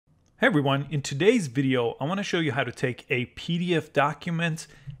Hey everyone, in today's video, I want to show you how to take a PDF document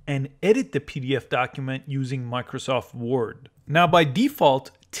and edit the PDF document using Microsoft Word. Now by default,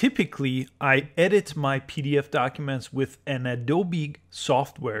 typically I edit my PDF documents with an Adobe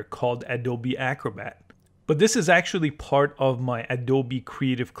software called Adobe Acrobat. But this is actually part of my Adobe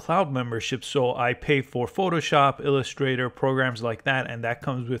Creative Cloud membership, so I pay for Photoshop, Illustrator, programs like that, and that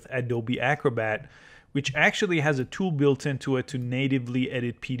comes with Adobe Acrobat, which actually has a tool built into it to natively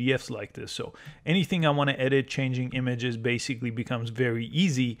edit PDFs like this. So anything I want to edit, changing images basically becomes very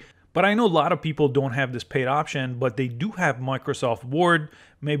easy. But I know a lot of people don't have this paid option, but they do have Microsoft Word,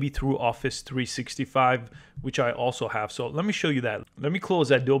 maybe through Office 365, which I also have. So let me show you that. Let me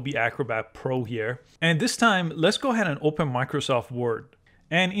close Adobe Acrobat Pro here. And this time, let's go ahead and open Microsoft Word.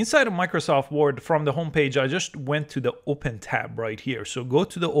 And inside of Microsoft Word, from the homepage, I just went to the Open tab right here. So go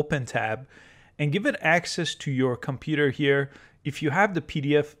to the Open tab and give it access to your computer here. If you have the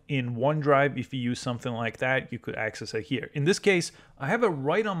PDF in OneDrive, if you use something like that, you could access it here. In this case, I have it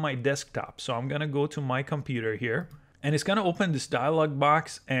right on my desktop. So I'm gonna go to my computer here and it's gonna open this dialog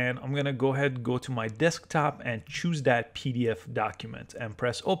box, and I'm gonna go ahead and go to my desktop and choose that PDF document and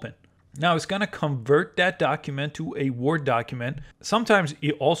press open. Now it's gonna convert that document to a Word document. Sometimes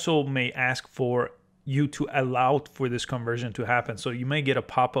it also may ask for you to allow for this conversion to happen. So you may get a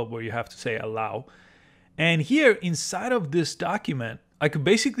pop-up where you have to say allow. And here inside of this document, I could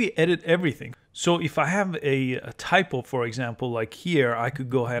basically edit everything. So if I have a typo, for example, like here, I could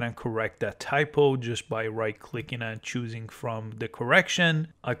go ahead and correct that typo just by right-clicking and choosing from the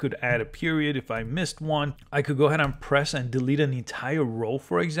correction. I could add a period if I missed one. I could go ahead and press and delete an entire row,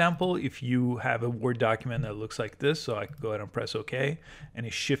 for example, if you have a Word document that looks like this. So I could go ahead and press OK, and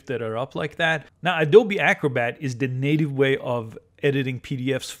it shifted it up like that. Now, Adobe Acrobat is the native way of editing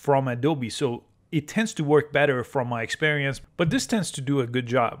PDFs from Adobe. So it tends to work better from my experience, but this tends to do a good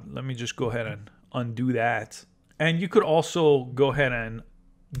job. Let me just go ahead and undo that. And you could also go ahead and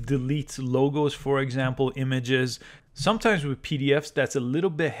delete logos, for example, images. Sometimes with PDFs, that's a little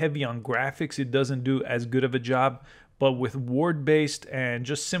bit heavy on graphics. It doesn't do as good of a job, but with Word-based and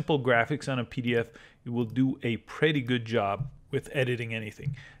just simple graphics on a PDF, it will do a pretty good job with editing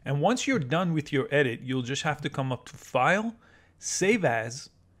anything. And once you're done with your edit, you'll just have to come up to File, Save As,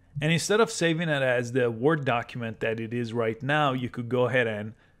 and instead of saving it as the Word document that it is right now, you could go ahead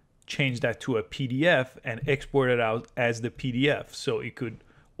and change that to a PDF and export it out as the PDF. So it could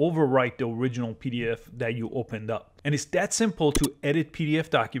overwrite the original PDF that you opened up. And it's that simple to edit PDF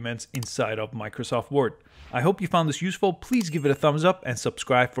documents inside of Microsoft Word. I hope you found this useful. Please give it a thumbs up and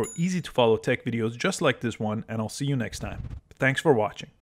subscribe for easy to follow tech videos just like this one. And I'll see you next time. Thanks for watching.